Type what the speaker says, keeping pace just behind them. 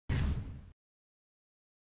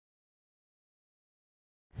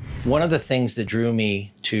One of the things that drew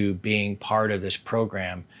me to being part of this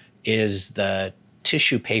program is the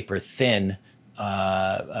tissue paper thin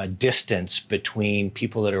distance between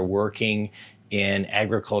people that are working in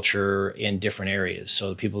agriculture in different areas. So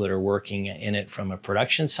the people that are working in it from a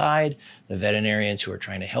production side, the veterinarians who are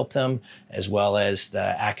trying to help them, as well as the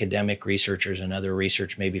academic researchers and other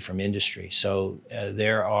research maybe from industry. So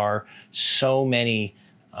there are so many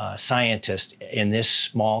scientists in this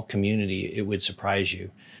small community, it would surprise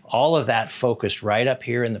you. All of that focused right up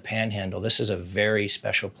here in the Panhandle. This is a very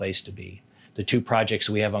special place to be. The two projects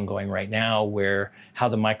we have ongoing right now, where how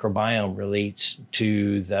the microbiome relates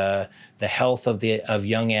to the health of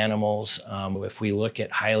young animals. If we look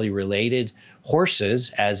at highly related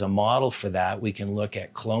horses as a model for that, we can look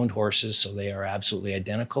at cloned horses, so they are absolutely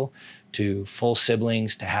identical, to full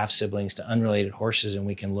siblings, to half siblings, to unrelated horses, and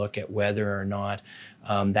we can look at whether or not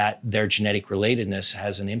that their genetic relatedness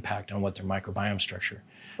has an impact on what their microbiome structure.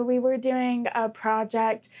 We were doing a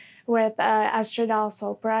project with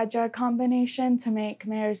estradiol-sulfur drug combination to make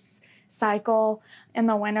mares cycle in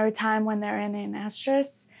the wintertime when they're in an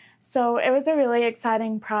estrus. So it was a really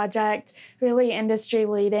exciting project, really industry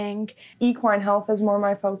leading. Equine health is more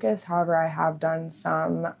my focus. However, I have done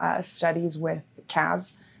some studies with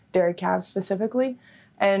calves, dairy calves specifically.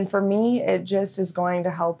 And for me, it just is going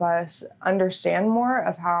to help us understand more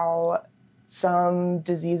of how some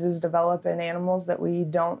diseases develop in animals that we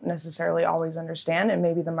don't necessarily always understand, and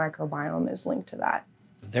maybe the microbiome is linked to that.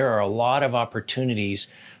 There are a lot of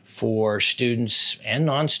opportunities for students and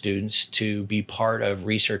non-students to be part of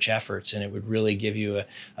research efforts, and it would really give you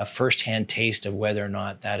a firsthand taste of whether or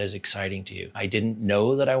not that is exciting to you. I didn't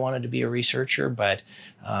know that I wanted to be a researcher, but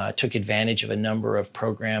took advantage of a number of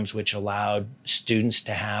programs which allowed students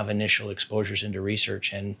to have initial exposures into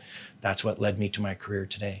research, and that's what led me to my career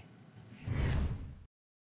today.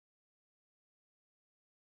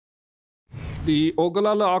 The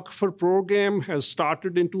Ogallala Aquifer program has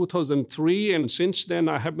started in 2003, and since then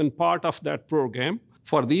I have been part of that program.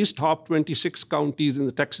 For these top 26 counties in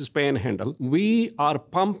the Texas Panhandle, we are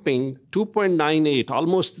pumping 2.98,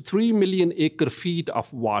 almost 3 million acre-feet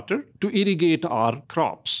of water to irrigate our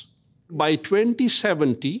crops. By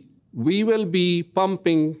 2070, we will be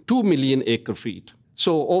pumping 2 million acre-feet.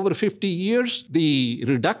 So over 50 years, the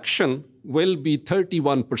reduction will be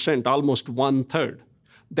 31%, almost 1/3.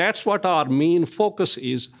 That's what our main focus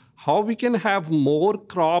is, how we can have more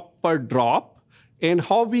crop per drop and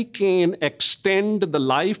how we can extend the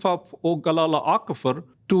life of Ogallala Aquifer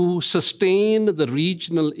to sustain the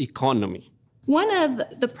regional economy. One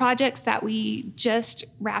of the projects that we just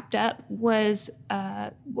wrapped up was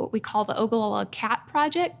what we call the Ogallala CAT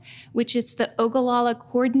project, which is the Ogallala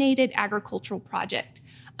Coordinated Agricultural Project.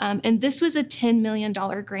 And this was a $10 million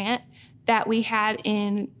grant that we had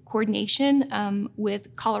in coordination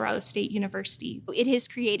with Colorado State University. It has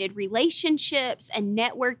created relationships and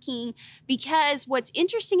networking, because what's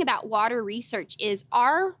interesting about water research is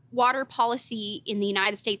our water policy in the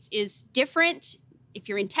United States is different if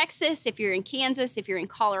you're in Texas, if you're in Kansas, if you're in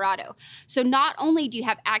Colorado. So not only do you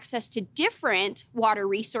have access to different water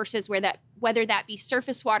resources, whether that be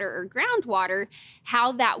surface water or groundwater,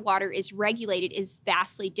 how that water is regulated is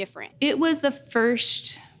vastly different. It was the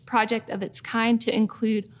first project of its kind to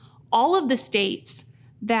include all of the states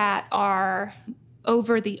that are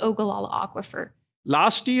over the Ogallala Aquifer.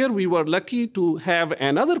 Last year, we were lucky to have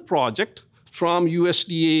another project from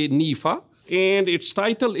USDA NIFA, and its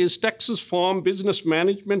title is Texas Farm Business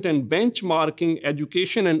Management and Benchmarking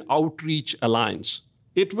Education and Outreach Alliance.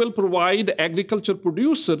 It will provide agriculture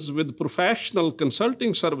producers with professional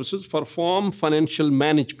consulting services for farm financial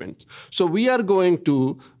management. So we are going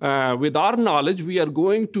to, with our knowledge, we are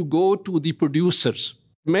going to go to the producers.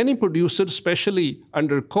 Many producers, especially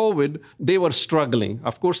under COVID, they were struggling.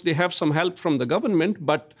 Of course, they have some help from the government,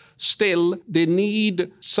 but still they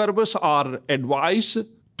need service or advice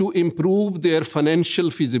to improve their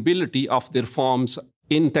financial feasibility of their farms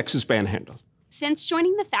in Texas Panhandle. Since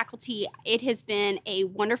joining the faculty, it has been a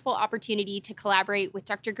wonderful opportunity to collaborate with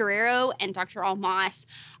Dr. Guerrero and Dr. Almas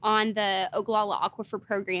on the Ogallala Aquifer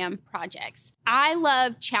Program projects. I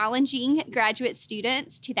love challenging graduate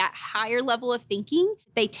students to that higher level of thinking.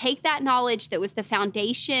 They take that knowledge that was the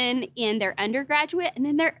foundation in their undergraduate, and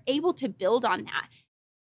then they're able to build on that.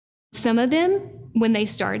 Some of them, when they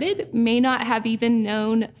started, may not have even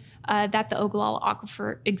known that the Ogallala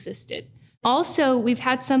Aquifer existed. Also, we've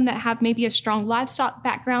had some that have maybe a strong livestock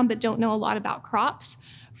background but don't know a lot about crops.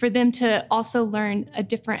 For them to also learn a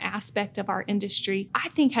different aspect of our industry, I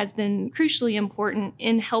think has been crucially important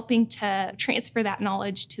in helping to transfer that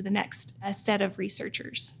knowledge to the next set of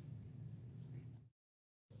researchers.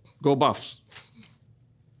 Go Buffs.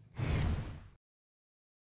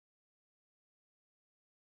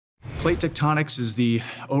 Plate tectonics is the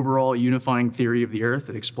overall unifying theory of the Earth.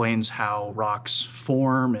 It explains how rocks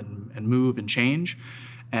form and move and change.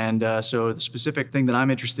 And so the specific thing that I'm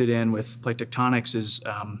interested in with plate tectonics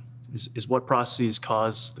is what processes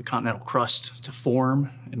cause the continental crust to form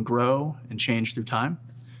and grow and change through time.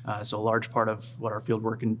 So a large part of what our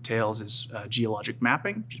fieldwork entails is geologic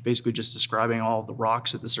mapping, which is basically just describing all of the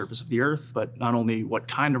rocks at the surface of the Earth, but not only what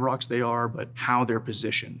kind of rocks they are, but how they're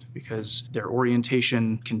positioned, because their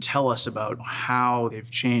orientation can tell us about how they've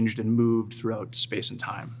changed and moved throughout space and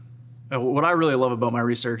time. What I really love about my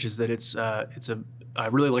research is that I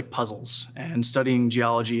really like puzzles, and studying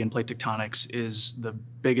geology and plate tectonics is the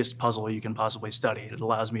biggest puzzle you can possibly study. It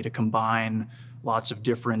allows me to combine lots of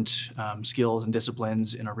different skills and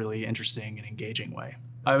disciplines in a really interesting and engaging way.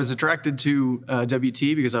 I was attracted to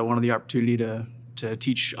WT because I wanted the opportunity to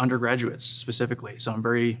teach undergraduates specifically. So I'm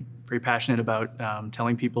very, very passionate about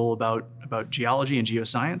telling people about geology and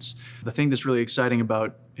geoscience. The thing that's really exciting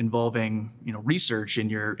about involving research in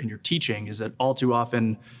your teaching is that all too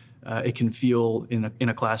often it can feel in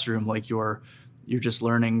a classroom like you're just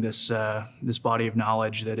learning this body of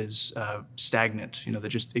knowledge that is stagnant, that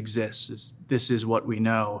just exists. This is what we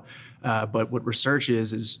know, but what research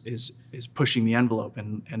is pushing the envelope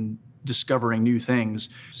and discovering new things.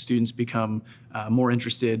 Students become more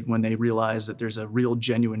interested when they realize that there's a real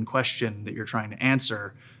genuine question that you're trying to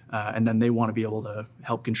answer, and then they want to be able to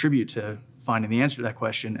help contribute to finding the answer to that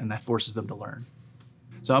question, and that forces them to learn.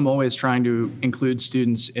 So I'm always trying to include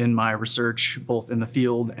students in my research, both in the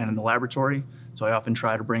field and in the laboratory. So I often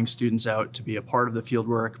try to bring students out to be a part of the field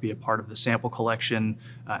work, be a part of the sample collection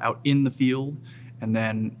out in the field, and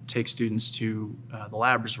then take students to the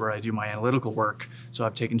labs where I do my analytical work. So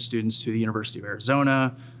I've taken students to the University of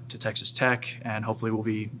Arizona, to Texas Tech, and hopefully we'll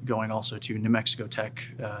be going also to New Mexico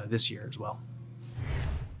Tech this year as well.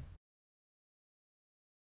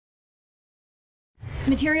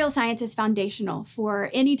 Material science is foundational for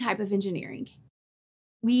any type of engineering.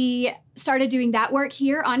 We started doing that work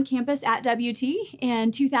here on campus at WT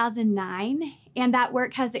in 2009, and that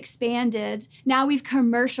work has expanded. Now we've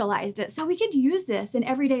commercialized it, so we could use this in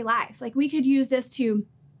everyday life. Like, we could use this to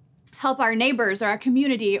help our neighbors or our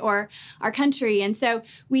community or our country, and so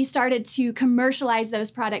we started to commercialize those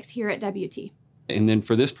products here at WT. And then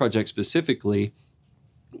for this project specifically,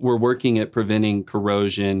 we're working at preventing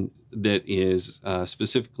corrosion that is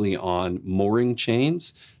specifically on mooring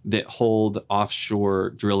chains that hold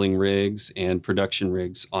offshore drilling rigs and production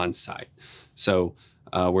rigs on site. So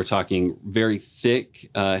we're talking very thick,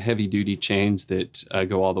 heavy-duty chains that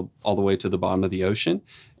go all the way to the bottom of the ocean,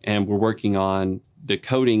 and we're working on the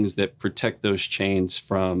coatings that protect those chains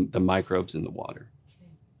from the microbes in the water.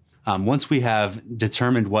 Once we have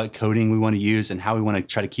determined what coating we want to use and how we want to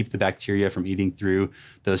try to keep the bacteria from eating through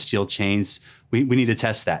those steel chains, we need to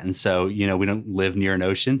test that. And so, we don't live near an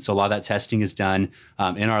ocean. So a lot of that testing is done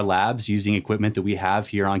in our labs using equipment that we have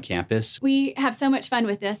here on campus. We have so much fun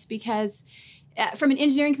with this because from an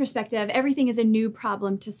engineering perspective, everything is a new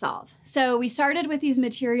problem to solve. So we started with these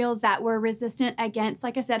materials that were resistant against,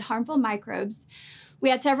 like I said, harmful microbes. We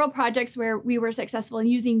had several projects where we were successful in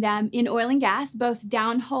using them in oil and gas, both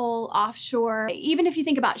downhole, offshore. Even if you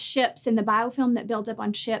think about ships and the biofilm that builds up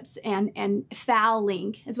on ships and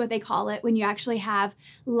fouling is what they call it, when you actually have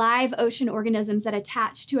live ocean organisms that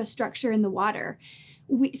attach to a structure in the water.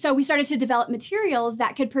 So we started to develop materials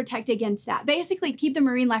that could protect against that, basically keep the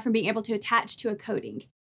marine life from being able to attach to a coating.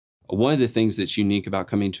 One of the things that's unique about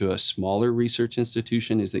coming to a smaller research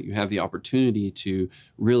institution is that you have the opportunity to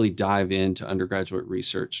really dive into undergraduate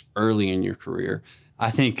research early in your career.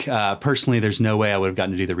 I think personally, there's no way I would have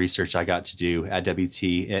gotten to do the research I got to do at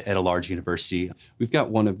WT at a large university. We've got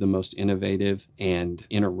one of the most innovative and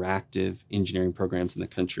interactive engineering programs in the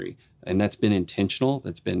country. And that's been intentional.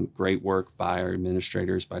 That's been great work by our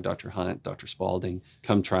administrators, by Dr. Hunt, Dr. Spalding.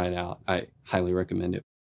 Come try it out. I highly recommend it.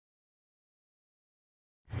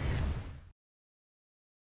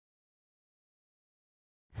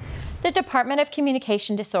 The Department of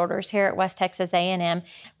Communication Disorders here at West Texas A&M,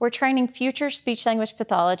 we're training future speech-language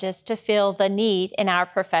pathologists to fill the need in our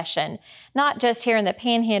profession, not just here in the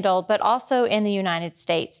Panhandle, but also in the United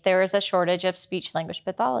States. There is a shortage of speech-language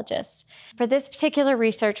pathologists. For this particular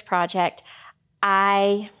research project,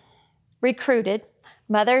 I recruited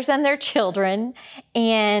mothers and their children,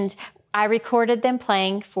 and I recorded them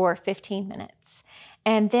playing for 15 minutes.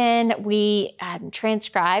 And then we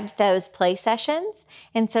transcribed those play sessions.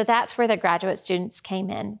 And so that's where the graduate students came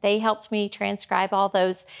in. They helped me transcribe all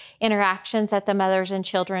those interactions that the mothers and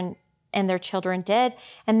children and their children did.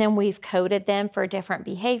 And then we've coded them for different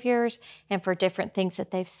behaviors and for different things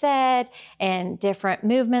that they've said and different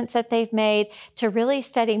movements that they've made to really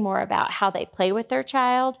study more about how they play with their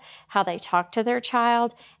child, how they talk to their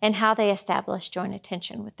child, and how they establish joint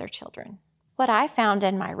attention with their children. What I found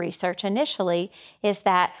in my research initially is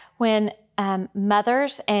that when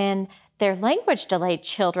mothers and their language delayed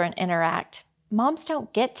children interact, moms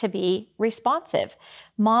don't get to be responsive.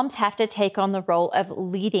 Moms have to take on the role of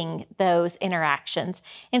leading those interactions.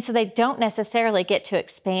 And so they don't necessarily get to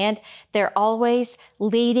expand. They're always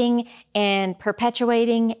leading and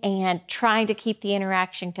perpetuating and trying to keep the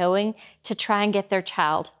interaction going to try and get their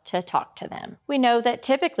child to talk to them. We know that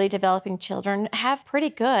typically developing children have pretty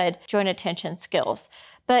good joint attention skills,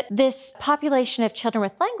 but this population of children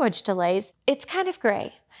with language delays, it's kind of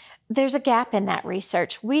gray. There's a gap in that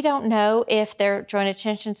research. We don't know if their joint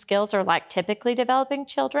attention skills are like typically developing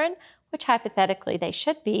children, which hypothetically they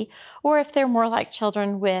should be, or if they're more like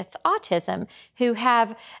children with autism who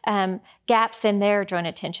have gaps in their joint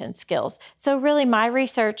attention skills. So really my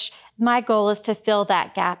research, my goal is to fill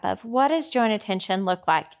that gap of what does joint attention look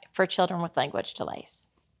like for children with language delays.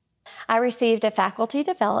 I received a faculty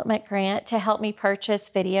development grant to help me purchase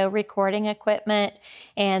video recording equipment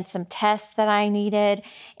and some tests that I needed,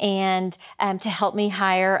 and to help me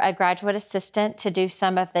hire a graduate assistant to do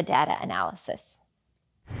some of the data analysis.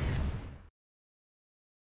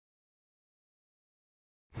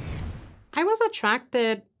 I was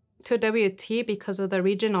attracted to WT because of the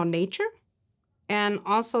regional nature and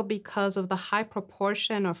also because of the high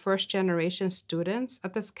proportion of first-generation students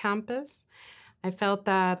at this campus. I felt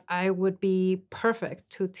that I would be perfect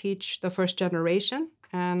to teach the first generation.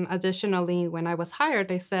 And additionally, when I was hired,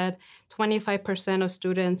 they said 25% of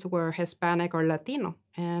students were Hispanic or Latino.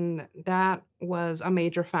 And that was a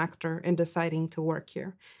major factor in deciding to work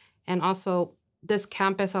here. And also, this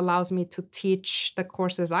campus allows me to teach the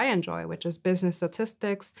courses I enjoy, which is business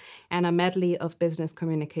statistics and a medley of business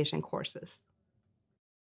communication courses.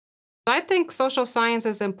 I think social science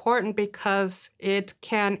is important because it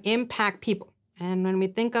can impact people. And when we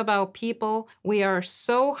think about people, we are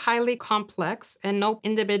so highly complex and no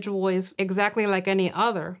individual is exactly like any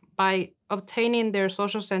other. By obtaining their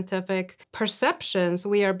social scientific perceptions,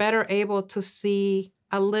 we are better able to see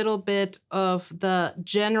a little bit of the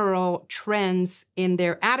general trends in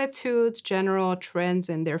their attitudes, general trends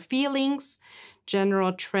in their feelings,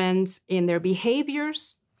 general trends in their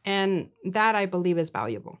behaviors. And that, I believe, is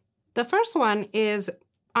valuable. The first one is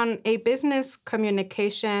on a business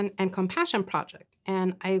communication and compassion project.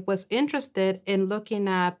 And I was interested in looking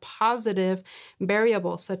at positive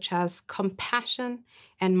variables such as compassion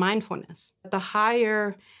and mindfulness. The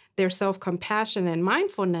higher their self-compassion and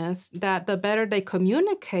mindfulness, that the better they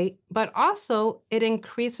communicate, but also it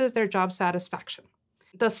increases their job satisfaction.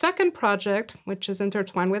 The second project, which is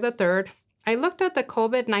intertwined with the third, I looked at the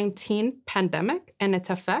COVID-19 pandemic and its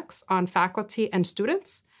effects on faculty and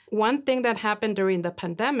students. One thing that happened during the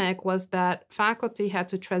pandemic was that faculty had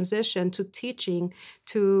to transition to teaching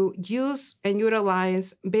to use and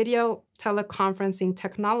utilize video teleconferencing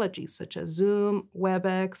technologies such as Zoom,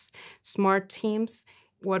 WebEx, Smart Teams.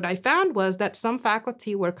 What I found was that some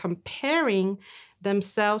faculty were comparing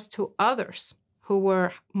themselves to others who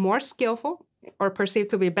were more skillful or perceived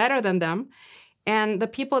to be better than them. And the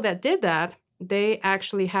people that did that, they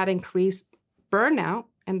actually had increased burnout,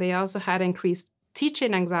 and they also had increased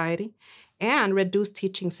teaching anxiety and reduced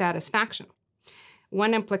teaching satisfaction.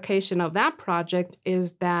 One implication of that project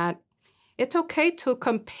is that it's okay to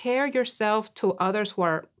compare yourself to others who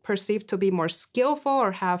are perceived to be more skillful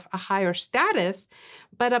or have a higher status,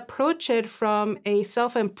 but approach it from a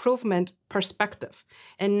self-improvement perspective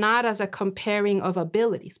and not as a comparing of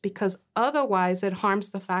abilities, because otherwise it harms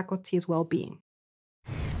the faculty's well-being.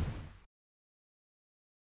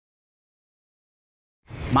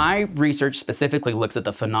 My research specifically looks at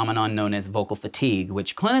the phenomenon known as vocal fatigue,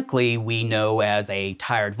 which clinically we know as a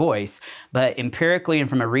tired voice, but empirically and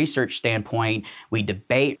from a research standpoint, we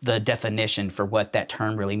debate the definition for what that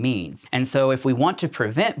term really means. And so if we want to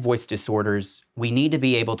prevent voice disorders, we need to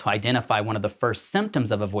be able to identify one of the first symptoms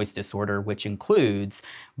of a voice disorder, which includes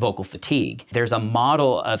vocal fatigue. There's a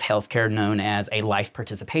model of healthcare known as a life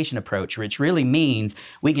participation approach, which really means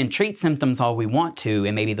we can treat symptoms all we want to,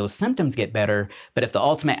 and maybe those symptoms get better, but if the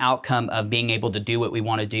ultimate outcome of being able to do what we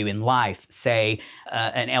want to do in life, say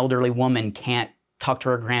an elderly woman can't talk to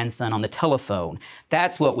her grandson on the telephone,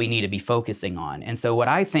 that's what we need to be focusing on. And so what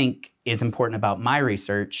I think is important about my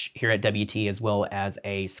research here at WT as well as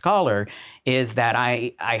a scholar is that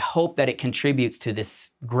I hope that it contributes to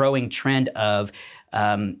this growing trend of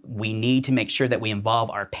We need to make sure that we involve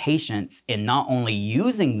our patients in not only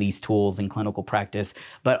using these tools in clinical practice,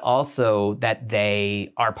 but also that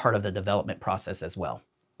they are part of the development process as well.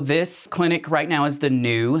 This clinic right now is the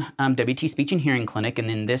new WT Speech and Hearing Clinic, and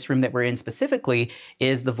then this room that we're in specifically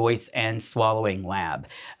is the Voice and Swallowing Lab.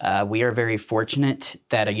 We are very fortunate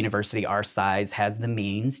that a university our size has the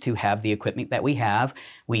means to have the equipment that we have.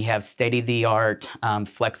 We have state-of-the-art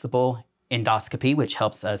flexible endoscopy, which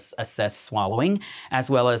helps us assess swallowing, as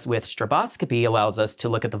well as with stroboscopy allows us to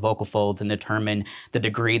look at the vocal folds and determine the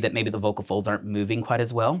degree that maybe the vocal folds aren't moving quite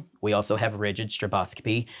as well. We also have rigid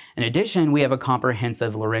stroboscopy. In addition, we have a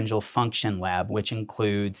comprehensive laryngeal function lab, which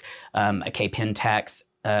includes a K-Pentax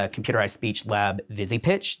computerized speech lab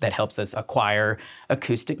VisiPitch that helps us acquire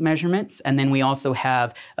acoustic measurements. And then we also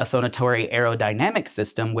have a phonatory aerodynamic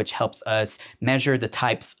system, which helps us measure the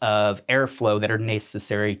types of airflow that are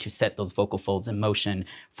necessary to set those vocal folds in motion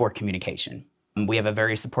for communication. We have a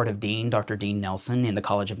very supportive dean, Dr. Dean Nelson, in the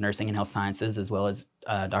College of Nursing and Health Sciences, as well as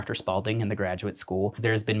Dr. Spalding in the graduate school.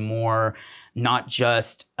 There's been more, not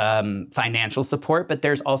just financial support, but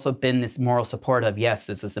there's also been this moral support of, yes,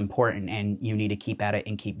 this is important and you need to keep at it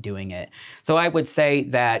and keep doing it. So I would say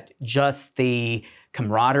that just the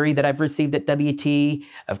camaraderie that I've received at WT,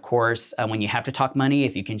 of course, when you have to talk money,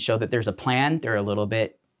 if you can show that there's a plan, they're a little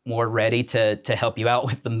bit more ready to help you out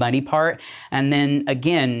with the money part. And then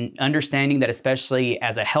again, understanding that especially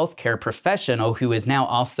as a healthcare professional who is now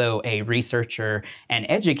also a researcher and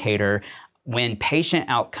educator, when patient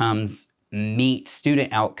outcomes meet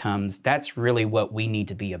student outcomes, that's really what we need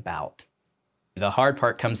to be about. The hard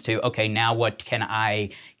part comes to, okay, now what can I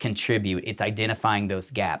contribute? It's identifying those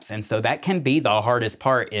gaps. And so that can be the hardest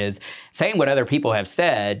part, is saying what other people have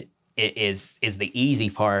said is the easy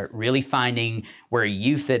part. Really finding where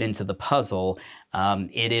you fit into the puzzle.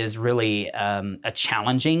 It is really a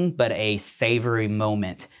challenging but a savory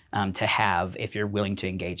moment to have if you're willing to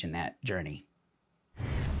engage in that journey.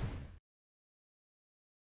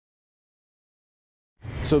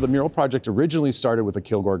 So the mural project originally started with a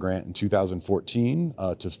Kilgore grant in 2014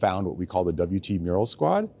 to found what we call the WT Mural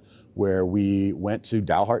Squad, where we went to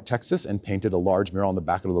Dalhart, Texas, and painted a large mural on the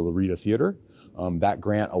back of the Loretta Theater. That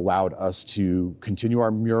grant allowed us to continue our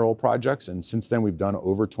mural projects, and since then we've done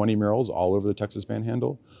over 20 murals all over the Texas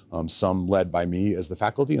Panhandle, some led by me as the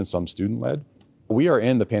faculty and some student-led. We are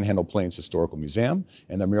in the Panhandle Plains Historical Museum,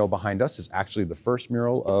 and the mural behind us is actually the first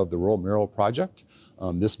mural of the Rural Mural Project.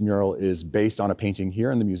 This mural is based on a painting here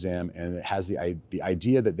in the museum, and it has the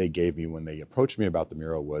idea that they gave me when they approached me about the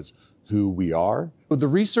mural was who we are. The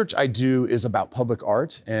research I do is about public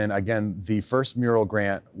art, and again, the first mural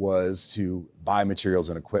grant was to buy materials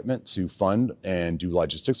and equipment to fund and do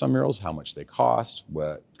logistics on murals, how much they cost,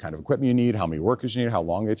 what kind of equipment you need, how many workers you need, how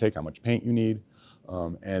long they take, how much paint you need.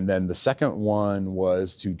 And then the second one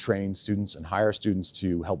was to train students and hire students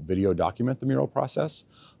to help video document the mural process.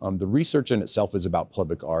 The research in itself is about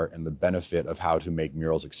public art and the benefit of how to make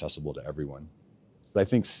murals accessible to everyone. I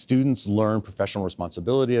think students learn professional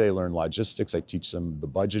responsibility, they learn logistics, I teach them the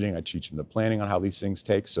budgeting, I teach them the planning on how these things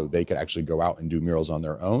take so they could actually go out and do murals on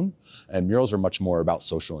their own. And murals are much more about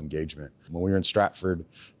social engagement. When we were in Stratford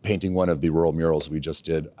painting one of the rural murals we just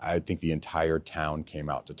did, I think the entire town came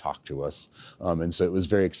out to talk to us. And so it was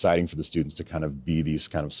very exciting for the students to kind of be these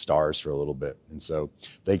kind of stars for a little bit. And so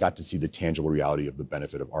they got to see the tangible reality of the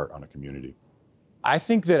benefit of art on a community. I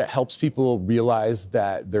think that it helps people realize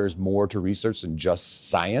that there's more to research than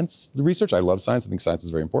just science research. I love science. I think science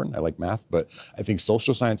is very important. I like math, but I think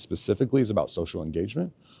social science specifically is about social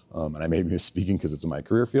engagement. And I may be speaking because it's in my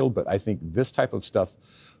career field, but I think this type of stuff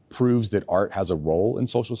proves that art has a role in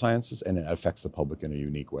social sciences and it affects the public in a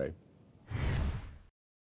unique way.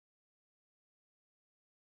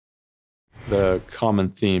 The common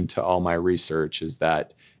theme to all my research is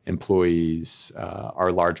that employees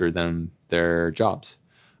are larger than their jobs.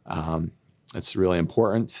 It's really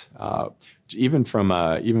important. Even from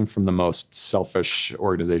the most selfish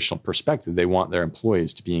organizational perspective, they want their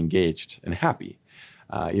employees to be engaged and happy.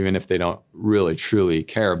 Even if they don't really truly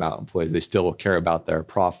care about employees, they still care about their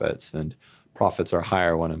profits, and profits are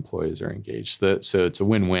higher when employees are engaged. So it's a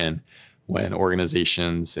win-win when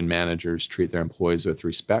organizations and managers treat their employees with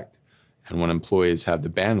respect, and when employees have the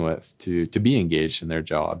bandwidth to be engaged in their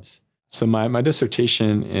jobs. So my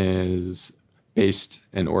dissertation is based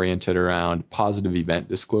and oriented around positive event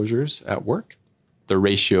disclosures at work. The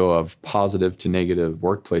ratio of positive to negative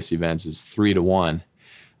workplace events is 3 to 1,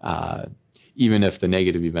 even if the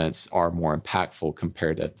negative events are more impactful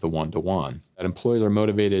compared to the 1 to 1. That employees are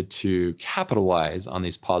motivated to capitalize on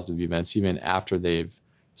these positive events even after they've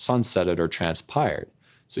sunsetted or transpired.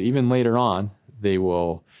 So even later on, they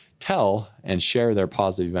will tell and share their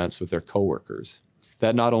positive events with their coworkers.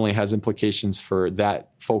 That not only has implications for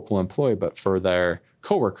that focal employee, but for their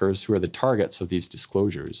coworkers who are the targets of these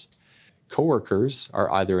disclosures. Coworkers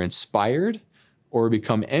are either inspired or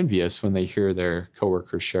become envious when they hear their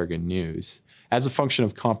coworkers share good news. As a function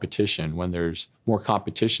of competition, when there's more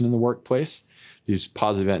competition in the workplace, these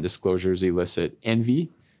positive event disclosures elicit envy,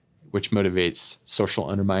 which motivates social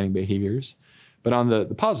undermining behaviors. But on the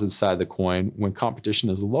positive side of the coin, when competition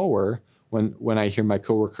is lower, when I hear my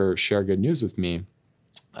coworker share good news with me,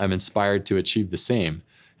 I'm inspired to achieve the same,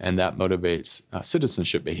 and that motivates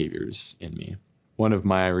citizenship behaviors in me. One of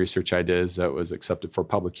my research ideas that was accepted for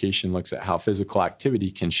publication looks at how physical activity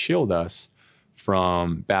can shield us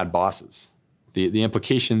from bad bosses. The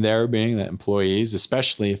implication there being that employees,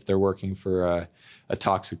 especially if they're working for a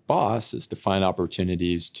toxic boss, is to find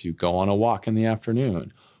opportunities to go on a walk in the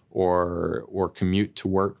afternoon or commute to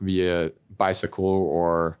work via bicycle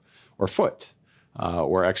or foot.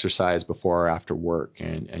 Or exercise before or after work,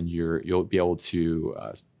 and you'll be able to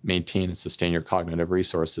maintain and sustain your cognitive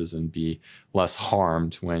resources and be less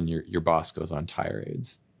harmed when your boss goes on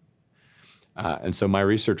tirades. And so my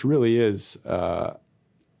research really is,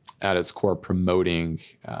 at its core, promoting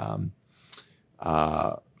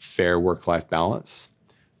fair work-life balance,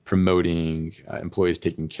 promoting employees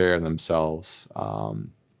taking care of themselves,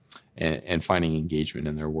 and finding engagement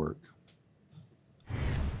in their work.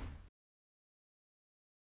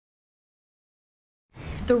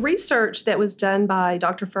 The research that was done by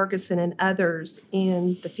Dr. Ferguson and others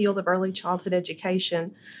in the field of early childhood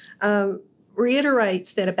education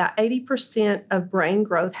reiterates that about 80% of brain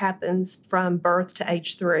growth happens from birth to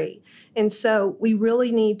age 3. And so we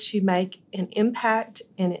really need to make an impact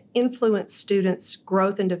and influence students'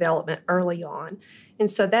 growth and development early on. And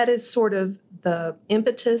so that is sort of the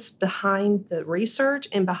impetus behind the research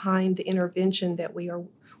and behind the intervention that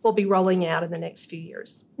we'll be rolling out in the next few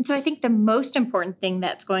years. And so I think the most important thing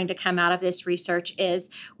that's going to come out of this research is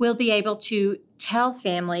we'll be able to tell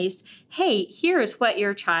families, hey, here is what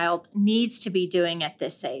your child needs to be doing at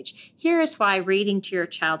this age. Here is why reading to your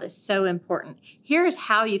child is so important. Here is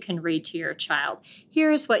how you can read to your child.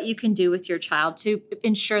 Here is what you can do with your child to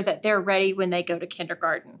ensure that they're ready when they go to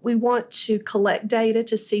kindergarten. We want to collect data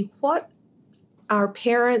to see what our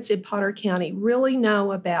parents in Potter County really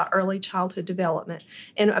know about early childhood development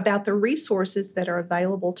and about the resources that are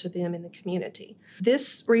available to them in the community.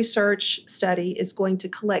 This research study is going to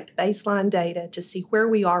collect baseline data to see where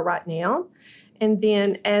we are right now. And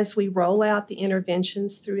then as we roll out the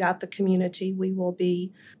interventions throughout the community, we will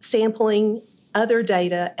be sampling other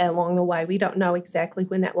data along the way. We don't know exactly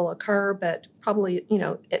when that will occur, but probably,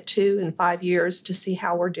 at 2 and 5 years to see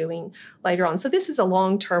how we're doing later on. So this is a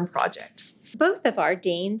long-term project. Both of our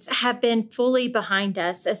deans have been fully behind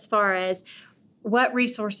us as far as what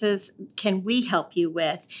resources can we help you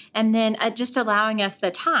with, and then just allowing us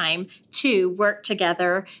the time to work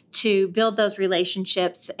together to build those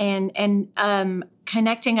relationships and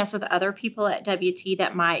connecting us with other people at WT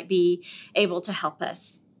that might be able to help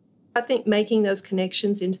us. I think making those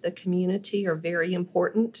connections into the community are very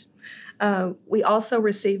important. We also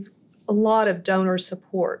receive a lot of donor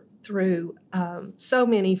support through so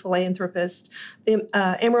many philanthropists. The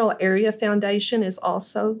Amarillo Area Foundation is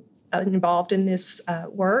also involved in this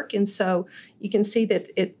work, and so you can see that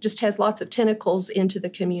it just has lots of tentacles into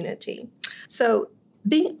the community. So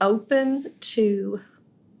being open to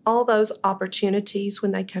all those opportunities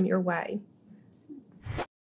when they come your way.